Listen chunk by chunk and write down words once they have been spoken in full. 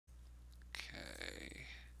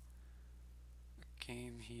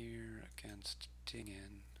game here against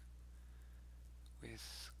Dingan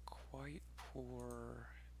with quite poor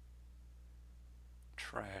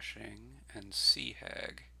trashing and Sea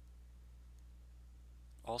Hag.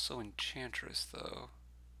 Also Enchantress though.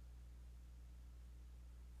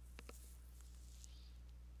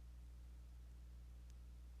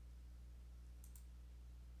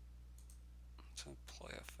 It's a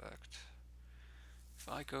play effect. If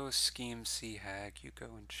I go Scheme Sea Hag, you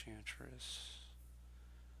go Enchantress.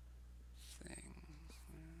 Thing.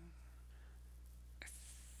 I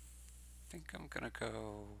think I'm gonna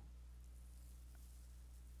go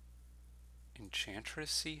Enchantress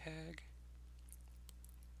Sea Hag.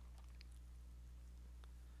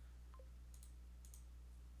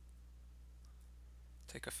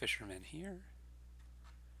 Take a Fisherman here.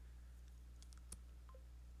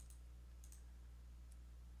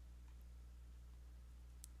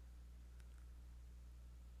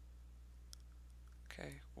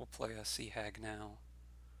 Okay, we'll play a Sea Hag now.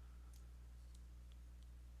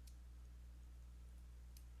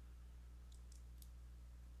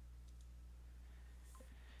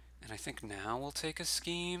 And I think now we'll take a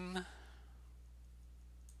Scheme.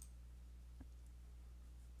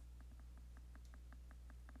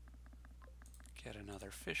 Get another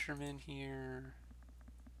Fisherman here.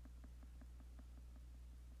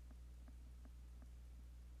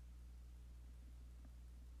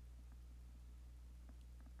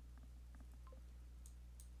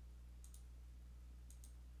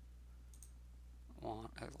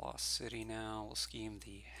 Want a Lost City now. We'll scheme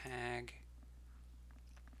the Hag,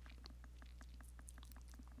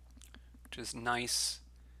 which is nice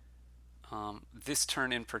this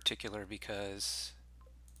turn in particular because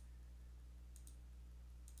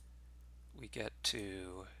we get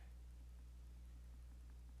to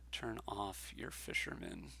turn off your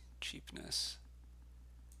Fisherman cheapness.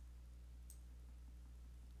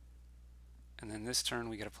 And then this turn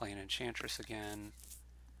we get to play an Enchantress again.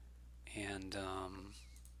 And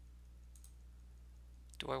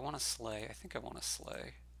do I want to slay? I think I want to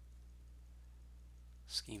slay.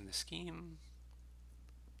 Scheme the Scheme.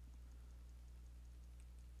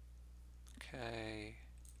 Okay.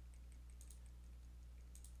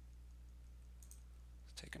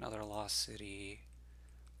 Let's take another Lost City.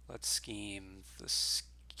 Let's scheme the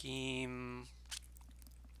Scheme.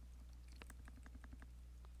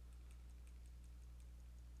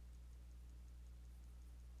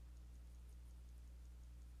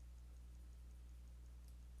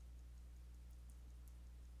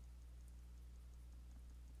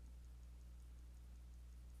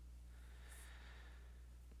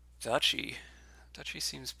 Duchy. Duchy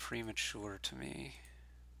seems premature to me.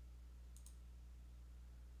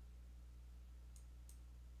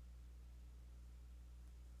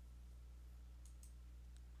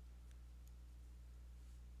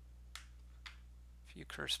 If you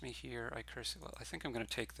curse me here, I curse it. Well, I think I'm going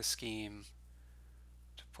to take the Scheme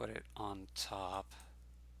to put it on top.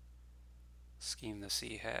 Scheme the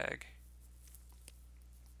Sea Hag.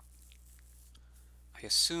 I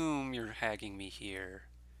assume you're hagging me here.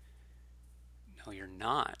 No, you're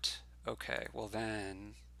not. Okay, well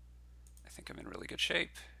then, I think I'm in really good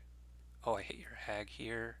shape. Oh, I hate your hag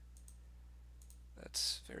here.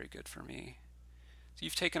 That's very good for me. So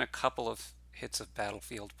you've taken a couple of hits of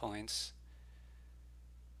battlefield points.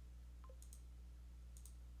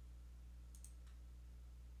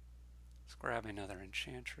 Let's grab another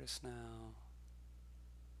Enchantress now.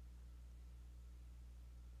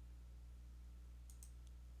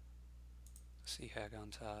 Sea Hag on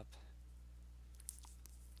top.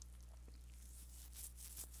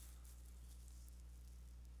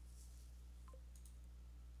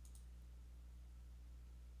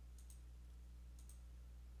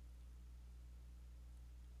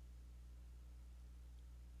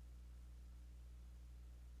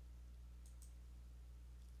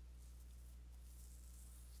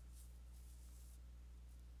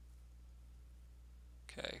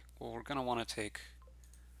 Okay, well we're going to want to take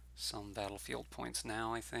some battlefield points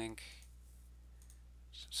now, I think,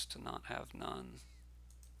 just to not have none.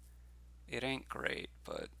 It ain't great,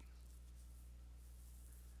 but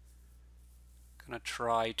gonna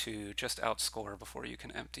try to just outscore before you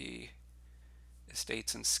can empty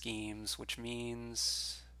estates and schemes, which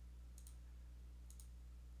means,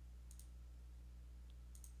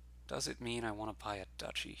 does it mean I want to buy a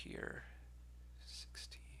duchy here?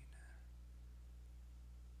 16.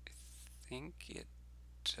 I think it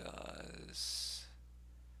does.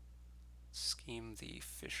 Scheme the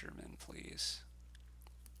Fisherman, please.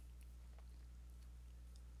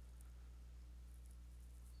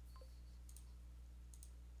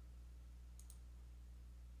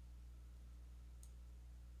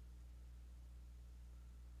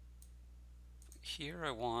 here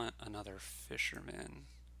I want another fisherman.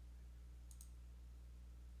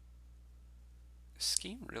 Is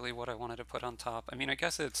scheme really what I wanted to put on top? I mean, I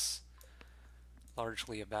guess it's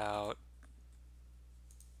largely about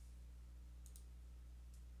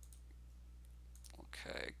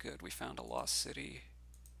okay, good, we found a lost city.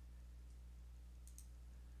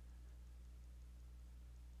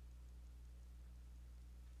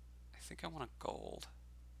 I think I want a gold.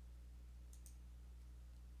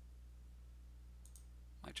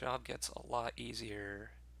 My job gets a lot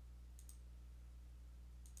easier.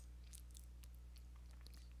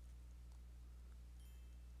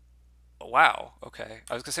 Oh, wow, okay.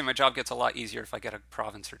 I was gonna say my job gets a lot easier if I get a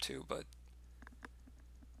province or two, but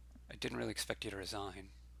I didn't really expect you to resign.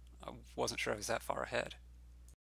 I wasn't sure I was that far ahead.